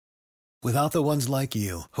Without the ones like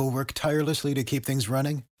you, who work tirelessly to keep things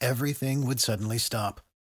running, everything would suddenly stop.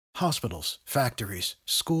 Hospitals, factories,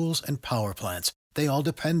 schools, and power plants, they all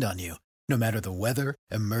depend on you. No matter the weather,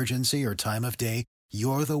 emergency, or time of day,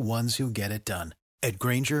 you're the ones who get it done. At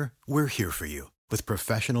Grainger, we're here for you with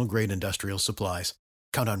professional-grade industrial supplies.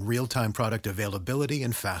 Count on real-time product availability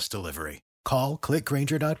and fast delivery. Call,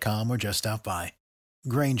 clickgrainger.com, or just stop by.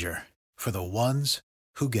 Grainger, for the ones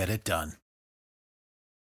who get it done.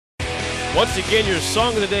 Once again, your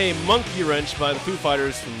song of the day, Monkey Wrench by the Foo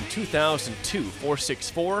Fighters from 2002.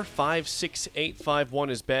 464-56851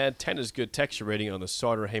 is bad, 10 is good. Texture rating on the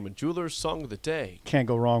Sauter Heyman Jewelers Song of the Day. Can't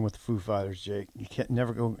go wrong with the Foo Fighters, Jake. You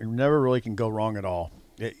never really can go wrong at all.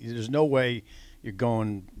 There's no way you're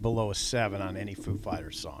going below a 7 on any Foo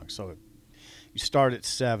Fighters song. So you start at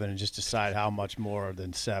 7 and just decide how much more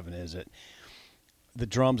than 7 is it. The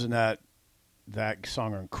drums in that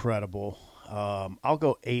song are incredible. I'll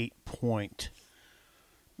go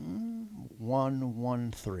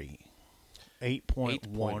 8.113.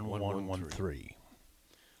 8.1113.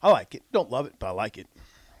 I like it. Don't love it, but I like it.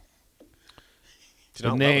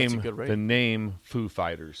 The name Foo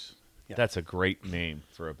Fighters. Yeah. That's a great name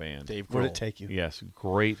for a band. Dave Grohl. Where did it take you? Yes,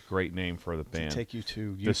 great name for the band. Did it take you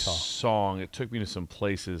to Utah? The song, it took me to some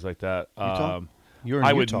places like that. Utah?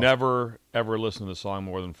 I would never, ever listen to the song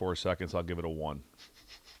more than 4 seconds. I'll give it a 1.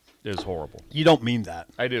 It is horrible. You don't mean that.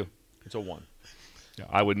 I do. It's a 1. Yeah,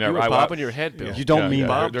 I would never. You were bobbing your head, Bill. You don't mean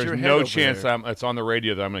that. There's no chance it's on the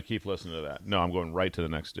radio that I'm going to keep listening to that. No, I'm going right to the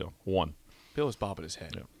next deal. 1. Bill was bobbing his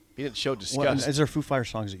head. Yeah. He didn't show disgust. Well, is there Foo Fighters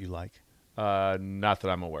songs that you like? Not that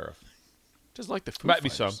I'm aware of. Just like the Foo Might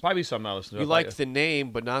Fighters. Might be some I listen to. You like the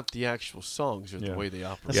name, but not the actual songs or the way they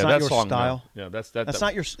operate. That's not your song, style. No. Yeah, that's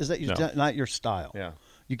not your. Is that your, not your style? Yeah.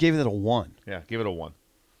 You gave it a 1. Yeah, give it a 1.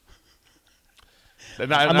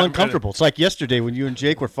 I'm uncomfortable. It's like yesterday when you and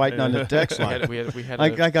Jake were fighting on the text line. I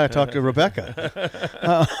got to talk to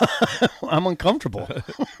Rebecca. I'm uncomfortable.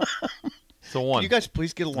 It's a 1. Can you guys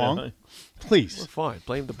please get along? Yeah. Please. We're fine.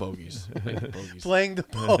 Blame the bogeys. Playing the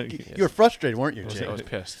bogey. Yes. You were frustrated, weren't you, Jake? I was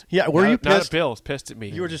pissed. Yeah, were you pissed? Not at Bill. I was pissed at me.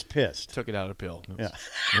 You were just pissed. Took it out of Bill. Yeah.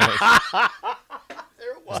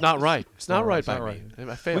 It's not right. It's not right by me.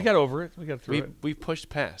 I failed. We got over it. We got through it. We pushed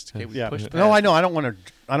past. Okay, we pushed past. No, I know. I don't want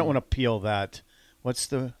to peel that. What's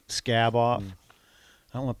the scab off?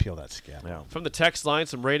 I don't want to peel that scab. Yeah. From the text line,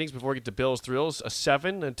 some ratings before we get to Bill's Thrills. A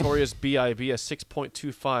 7. Notorious B.I.B. a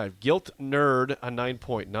 6.25. Guilt Nerd a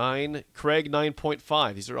 9.9. Craig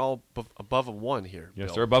 9.5. These are all above a 1 here. Yes,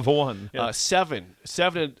 Bill. they're above a 1. Yeah. 7.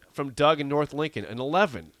 7 from Doug in North Lincoln. An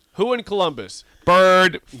 11. Who in Columbus?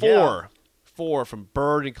 Bird. 4. Yeah. 4 from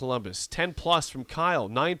Bird in Columbus. 10 plus from Kyle.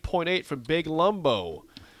 9.8 from Big Lumbo.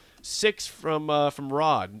 6 from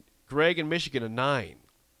Rod. Greg in Michigan, a 9.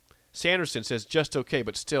 Sanderson says just okay,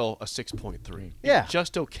 but still a 6.3. Yeah.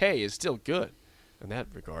 Just okay is still good in that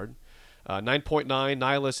regard. 9.9.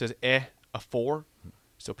 Nyla says a 4.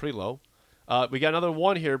 Still pretty low. We got another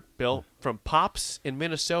 1 here, Bill, from Pops in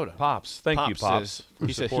Minnesota. Pops. Thank you, Pops.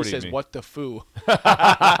 He says, what the foo?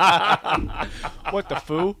 What the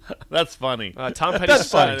foo? That's funny. Tom Petty That's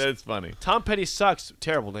sucks. funny. That's funny. Tom Petty sucks.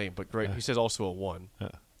 Terrible name, but great. He says also a 1.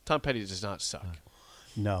 Tom Petty does not suck.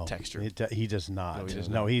 No, texture. He does not.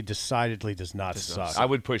 No, he decidedly does not suck. I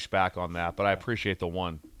would push back on that, but I appreciate the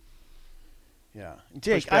 1. Yeah,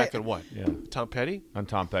 Jake. Push back on what? Yeah, Tom Petty. On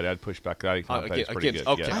Tom Petty, I'd push back. I think Tom Petty's pretty good.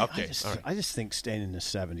 Okay, yeah. okay. I just think staying in the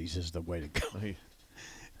 70s is the way to go.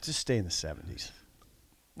 Just stay in the 70s.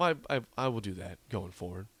 Well, I will do that going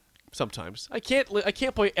forward. Sometimes I can't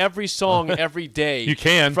play every song every day. You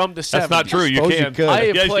can from the 70s. That's not true. You can. I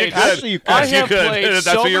have played. Actually, you could. I have played That's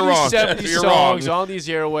so you're many wrong. 70s You're songs wrong. on these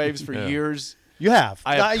airwaves for years. You have.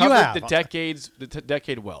 I have covered the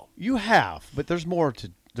decade well. You have, but there's more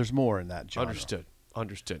in that genre.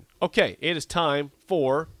 Understood. Okay, it is time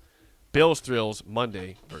for Bill's Thrills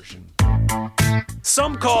Monday version.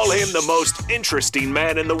 Some call him the most interesting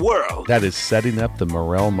man in the world. That is setting up the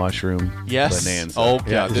morel mushroom bonanza. Oh,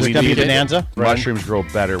 yeah. Is this going to be bonanza? Mushrooms grow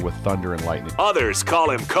better with thunder and lightning. Others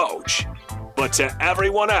call him Coach. But to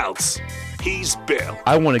everyone else, he's Bill.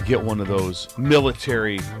 I want to get one of those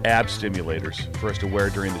military ab stimulators for us to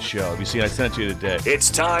wear during the show. Have you seen? I sent it to you today.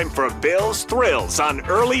 It's time for Bill's Thrills on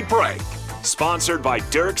Early Break. Sponsored by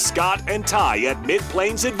Dirk, Scott, and Ty at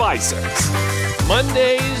MidPlains Advisors.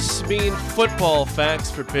 Mondays mean football facts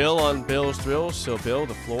for Bill on Bill's Thrills. So, Bill,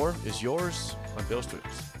 the floor is yours on Bill's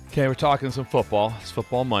Thrills. Okay, we're talking some football. It's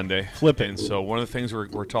Football Monday. Flip it. And so one of the things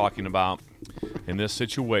we're talking about in this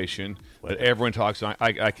situation that everyone talks about,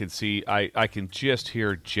 I can see, I can just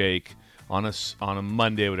hear Jake on a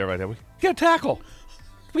Monday, whatever. We got a tackle.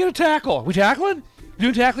 We got a tackle. We tackling?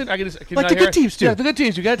 Do tackling? Can Like you not the hear good it? teams do. Yeah, the good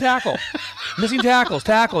teams. You got to tackle. Missing tackles.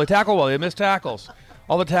 Tackle. They tackle well. They miss tackles.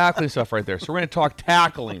 All the tackling stuff right there. So we're going to talk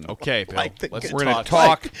tackling. Okay, Bill. We're going to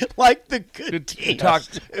talk. Like the good teams. Talk.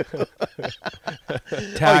 Oh,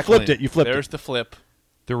 you flipped it. You flipped There's it. the flip.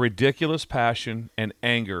 The ridiculous passion and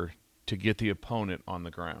anger to get the opponent on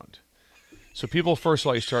the ground. So people, first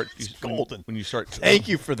of all, golden. When you start. Thank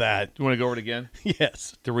you for that. You want to go over it again?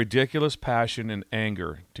 Yes. The ridiculous passion and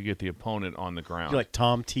anger to get the opponent on the ground. You're like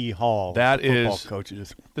Tom T. Hall. That football is coach.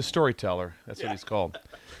 Just the storyteller. That's what he's called.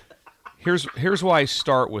 Here's why I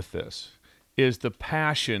start with this: is the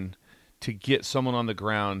passion to get someone on the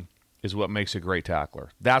ground is what makes a great tackler.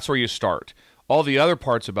 That's where you start. All the other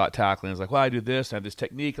parts about tackling is like, well, I do this, I have this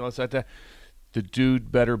technique, and all that. The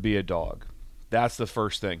dude better be a dog. That's the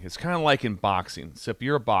first thing. It's kind of like in boxing. So if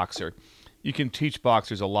you're a boxer, you can teach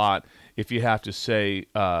boxers a lot if you have to say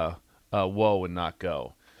whoa and not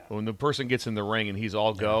go. But when the person gets in the ring and he's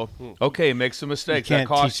all go, okay, make some mistakes. you can't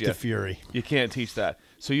that costs teach the fury. You can't teach that.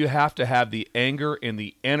 So you have to have the anger and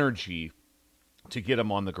the energy to get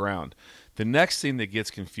them on the ground. The next thing that gets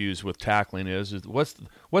confused with tackling is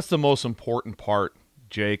what's the most important part,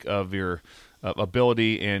 Jake, of your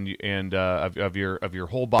ability and of your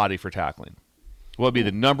whole body for tackling? What would be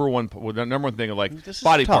the number one thing of like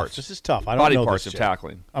body tough. parts? This is tough. I don't body know parts this, of Jake.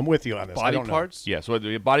 tackling. I'm with you on this. I Body don't know. parts? Yes,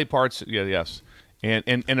 body parts. Yeah, yes,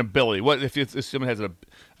 and ability. What if someone has an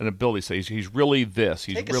ability? Say he's really this.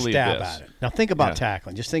 He's Take really a stab this. at it. Now think about Yeah.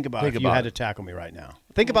 tackling. Just think about Think if you about had it. to tackle me right now.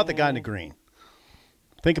 Think about the guy in the green.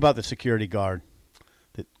 Think about the security guard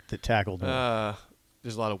that tackled me.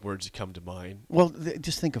 There's a lot of words that come to mind. Well,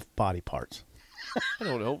 just think of body parts. I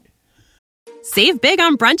don't know. Save big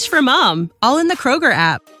on brunch for mom, all in the Kroger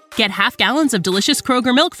app. Get half gallons of delicious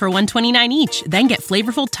Kroger milk for $1.29 each. Then get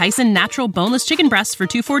flavorful Tyson natural boneless chicken breasts for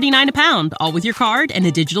 $2.49 a pound, all with your card and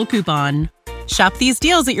a digital coupon. Shop these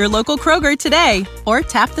deals at your local Kroger today, or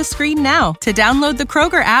tap the screen now to download the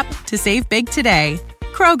Kroger app to save big today.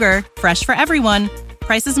 Kroger, fresh for everyone.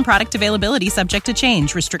 Prices and product availability subject to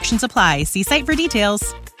change. Restrictions apply. See site for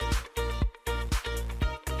details.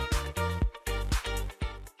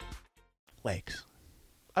 Legs.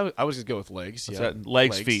 I was going to go with legs. What's Yeah. that?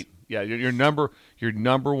 Legs, feet. Yeah, your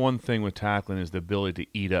number one thing with tackling is the ability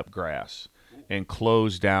to eat up grass and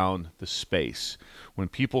close down the space. When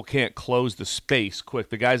people can't close the space quick,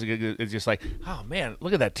 the guys are just like, oh man,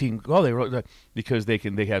 look at that team! Oh, because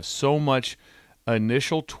they have so much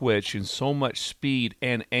initial twitch and so much speed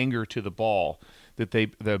and anger to the ball that the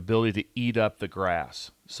ability to eat up the grass.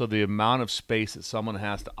 So the amount of space that someone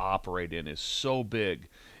has to operate in is so big.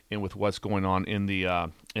 And with what's going on in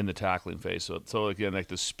the tackling phase, so again, like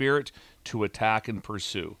the spirit to attack and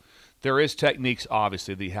pursue. There is techniques,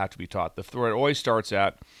 obviously, that you have to be taught. Where it always starts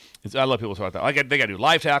at is I love people talk about that. They got to do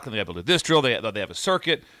live tackling. They got to do this drill. They have a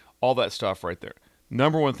circuit. All that stuff right there.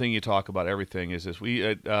 Number one thing you talk about everything is this.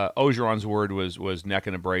 Ogeron's word was neck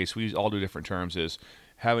and a brace. We all do different terms. Is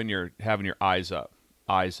having your eyes up,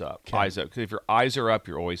 eyes up, eyes up. Because if your eyes are up,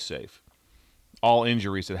 you're always safe. All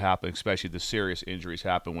injuries that happen, especially the serious injuries,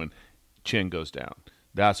 happen when chin goes down.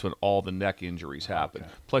 That's when all the neck injuries happen.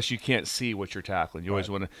 Okay. Plus, you can't see what you're tackling. You always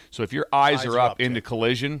want to. So if your eyes are up into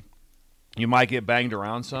collision, you might get banged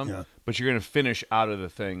around some, but you're going to finish out of the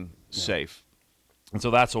thing safe. And so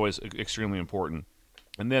that's always extremely important.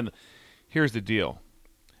 And then here's the deal: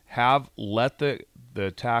 let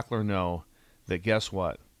the tackler know that guess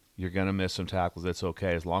what? You're going to miss some tackles. That's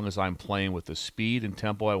okay as long as I'm playing with the speed and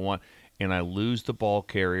tempo I want. And I lose the ball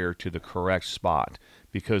carrier to the correct spot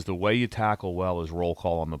because the way you tackle well is roll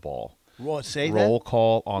call on the ball. Roll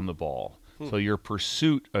call on the ball. So your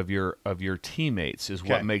pursuit of your teammates is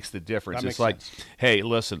what makes the difference. It's like, hey,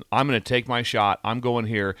 listen, I'm going to take my shot. I'm going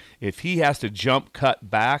here. If he has to jump cut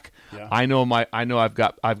back, I know I've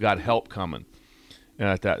got help coming.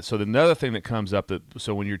 Like that. So another thing that comes up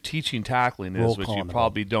so when you're teaching tackling is what you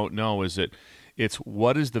probably don't know is that it's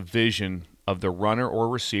what is the vision of the runner or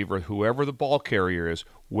receiver, whoever the ball carrier is,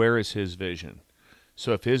 where is his vision?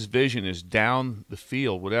 So if his vision is down the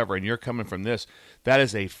field, whatever, and you're coming from this, that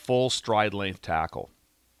is a full stride length tackle.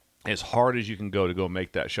 As hard as you can go to go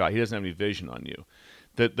make that shot. He doesn't have any vision on you.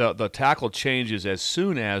 The tackle changes as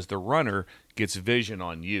soon as the runner gets vision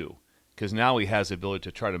on you. Because now he has the ability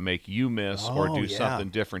to try to make you miss or do something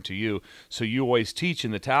different to you. So you always teach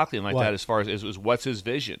in the tackling like that as far as what's his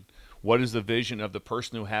vision? What is the vision of the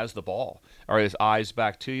person who has the ball? Are his eyes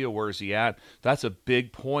back to you? Where is he at? That's a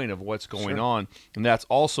big point of what's going on. And that's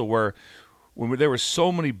also where there were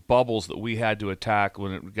so many bubbles that we had to attack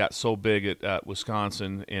when it got so big at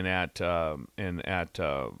Wisconsin and at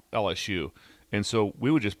LSU. And so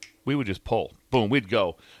we would just pull, boom, we'd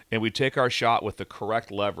go, and we'd take our shot with the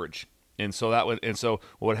correct leverage. And so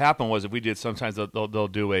what would happen was if we did, sometimes they'll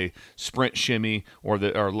do a sprint shimmy or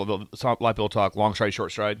a lot of people talk long stride,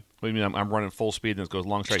 short stride. What do you mean? I'm running full speed and it goes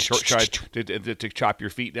long stride, short stride to chop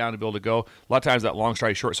your feet down to be able to go. A lot of times that long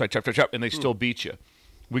stride, short stride, chop, chop, chop, and they still beat you.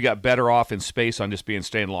 We got better off in space on just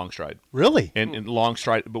staying long stride. Really? And long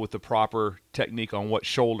stride, but with the proper technique on what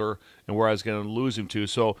shoulder and where I was going to lose him to.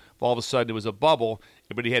 So if all of a sudden it was a bubble,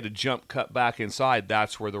 but he had to jump, cut back inside,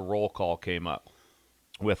 that's where the roll call came up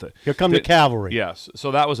with it. Here come the cavalry. Yes.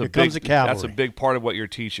 So that was comes the cavalry. That's a big part of what you're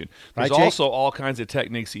teaching. There's Right, Jake? also all kinds of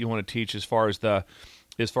techniques that you want to teach as far as the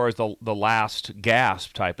last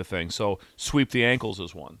gasp type of thing. So sweep the ankles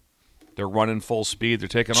is one. They're running full speed. They're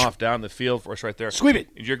taking off down the field for us right there. Sweep it.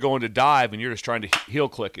 And you're going to dive, and you're just trying to heel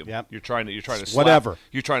click him. Yep. You're trying to slap, Whatever.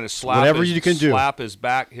 You're trying to slap Whatever you can do. Slap his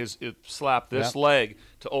back, slap this Yep. leg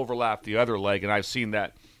to overlap the other leg, and I've seen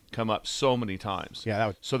that come up so many times.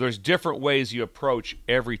 Yeah. So there's different ways you approach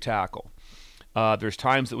every tackle. There's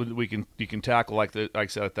times that you can tackle like I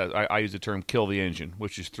said that I use the term kill the engine,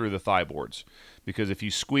 which is through the thigh boards, because if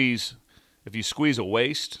you squeeze a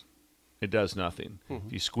waist, it does nothing. Mm-hmm.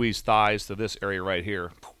 If you squeeze thighs to this area right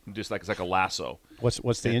here, just like it's like a lasso.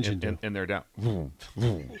 What's the engine do? And they're down.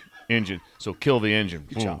 Engine. So kill the engine.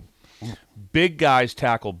 Good job. Big guys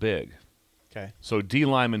tackle big. Okay. So D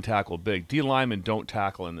linemen tackle big. D linemen don't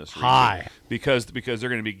tackle in this region High. because they're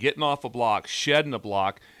going to be getting off a block, shedding a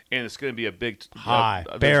block, and it's going to be a big high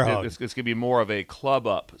bear hug. It's going to be more of a club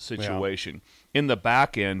up situation. Yeah. In the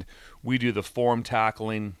back end, we do the form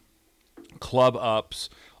tackling, club ups,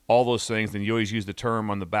 all those things. And you always use the term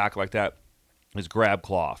on the back like that is grab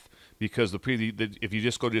cloth. Because if you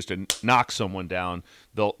just go to knock someone down,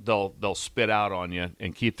 they'll spit out on you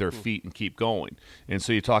and keep their feet and keep going. And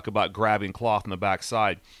so you talk about grabbing cloth on the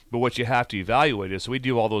backside. But what you have to evaluate is, so we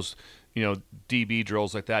do all those, DB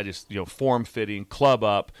drills like that, just form fitting, club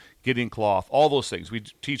up, getting cloth, all those things. We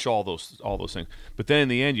teach all those things. But then in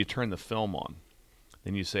the end, you turn the film on.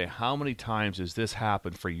 Then you say, how many times has this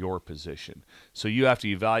happened for your position? So you have to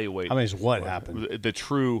evaluate. How many is what happened? The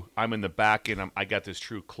true, I'm in the back end, I got this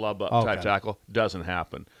true club up type tackle. Doesn't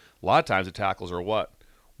happen. A lot of times the tackles are what?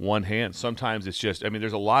 One hand. Sometimes it's just,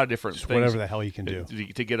 there's a lot of different things. Whatever the hell you can do.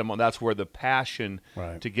 To get them on. That's where the passion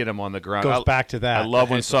to get them on the ground. Goes back to that. I love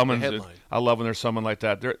when there's someone like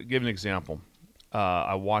that. Give an example.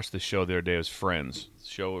 I watched the show the other day. It was Friends.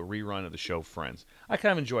 A rerun of the show Friends. I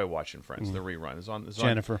kind of enjoy watching Friends. The rerun is on.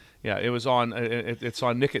 Jennifer. It was on. It's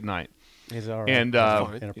on Nick at Night. Is all right. And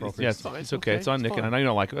inappropriate. yeah, it's okay. It's on Nick, and I know you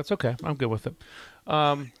don't like it. That's okay. I'm good with it.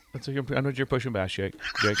 I know you're pushing back, Jake.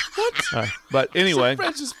 What? But anyway,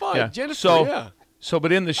 Friends is fine. yeah. Jennifer,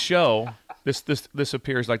 But in the show, this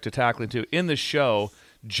appears like to tackling too. In the show,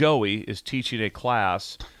 Joey is teaching a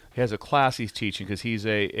class. He has a class he's teaching because he's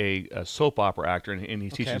a soap opera actor, and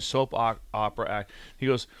he's teaching soap opera act. He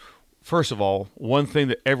goes, first of all, one thing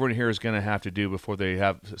that everyone here is going to have to do before they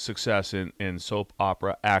have success in soap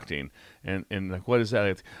opera acting, and like, what is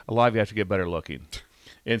that? A lot of you have to get better looking.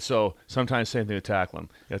 And so sometimes same thing with tackling.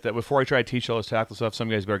 Before I try to teach all this tackle stuff, some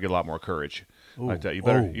guys better get a lot more courage. Ooh, like that, you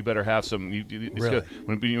better have some. Really?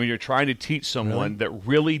 When you're trying to teach someone that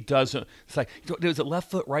really doesn't, it's like, is it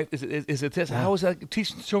left foot, right? Is it this? How is that?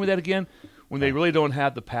 Show me that again. When they really don't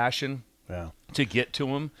have the passion to get to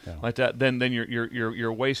them like that, then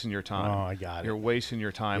you're wasting your time. Oh, I got it. You're wasting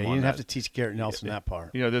your time. You on didn't that. have to teach Garrett Nelson that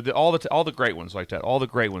part. All the great ones like that. All the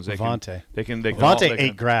great ones. Levante. Levante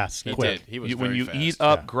ate grass. He quick. did. He was when you fast. eat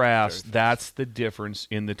up grass, that's the difference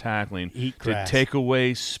in the tackling. Eat to grass. take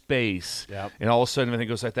away space, Yep. and all of a sudden everything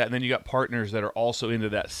goes like that. And then you got partners that are also into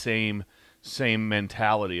that same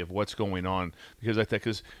mentality of what's going on,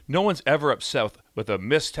 because no one's ever upset with a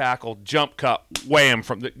missed tackle, jump cut, wham,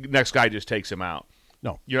 from the next guy just takes him out.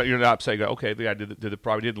 No, you're not upset. You go, okay, the guy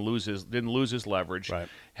probably didn't lose his leverage,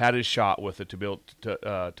 had his shot with it to be able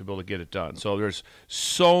to get it done. So there's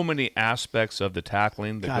so many aspects of the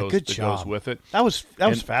tackling that goes with it. That was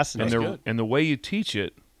fascinating. And the way you teach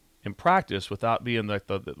it in practice without being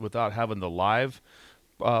without having the live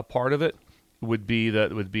part of it would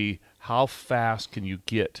be how fast can you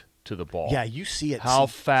get to the ball? Yeah, you see it. How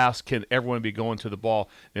fast can everyone be going to the ball?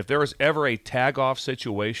 And if there was ever a tag off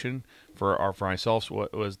situation for myself,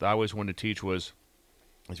 what I always wanted to teach was,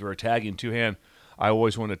 if we were tagging two hand, I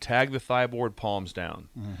always want to tag the thigh board palms down,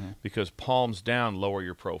 because palms down lower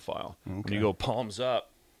your profile. Okay. When you go palms up,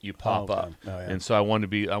 you pop up. Oh, yeah. And so I wanted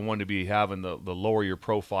to be having the lower your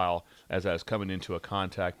profile as I was coming into a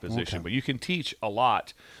contact position. Okay. But you can teach a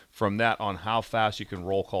lot from that on how fast you can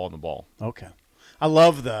roll call on the ball. Okay. I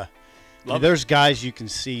love the There's guys you can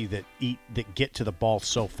see that get to the ball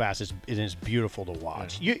so fast. It is beautiful to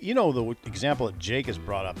watch. Yeah. You know, the example that Jake has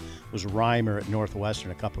brought up was Reimer at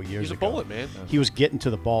Northwestern a couple of years ago. He's a bullet, man. He was getting to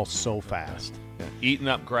the ball so fast. Yeah. Eating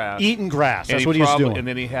up grass. Eating grass. And That's what he was doing. And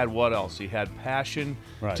then he had what else? He had passion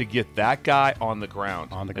Right. to get that guy on the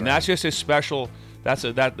ground. On the And ground. that's just his special.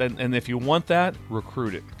 And if you want that,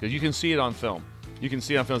 recruit it, because you can see it on film. You can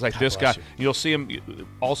see on films like God this bless guy. you. You'll see him.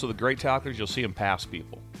 Also, the great tacklers, you'll see him pass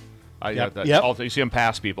people. Yep. You see him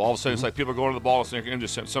pass people. All of a sudden, it's like people are going to the ball, and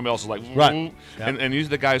just somebody else is like, Right. and usually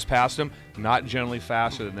the guys past him, not generally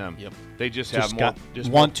faster than them. Yep. They just Just have got more.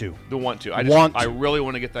 Just want more, to. The want to. I really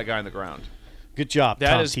want to get that guy on the ground. Good job,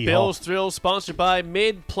 That Tom is T. Bill's Hall. Thrills, sponsored by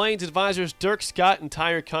MidPlains Advisors, Dirk Scott, and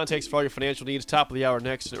Tire Contacts for all your financial needs. Top of the hour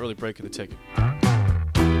next, an early break of the ticket.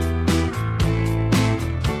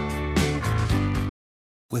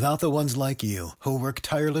 Without the ones like you, who work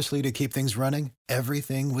tirelessly to keep things running,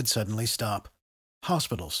 everything would suddenly stop.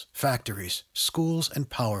 Hospitals, factories, schools, and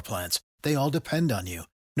power plants, they all depend on you.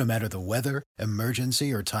 No matter the weather,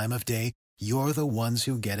 emergency, or time of day, you're the ones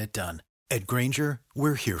who get it done. At Grainger,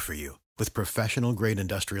 we're here for you with professional-grade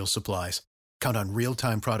industrial supplies. Count on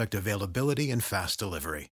real-time product availability and fast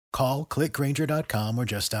delivery. Call, click Grainger.com, or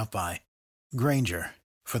just stop by. Grainger,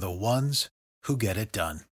 for the ones who get it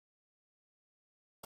done.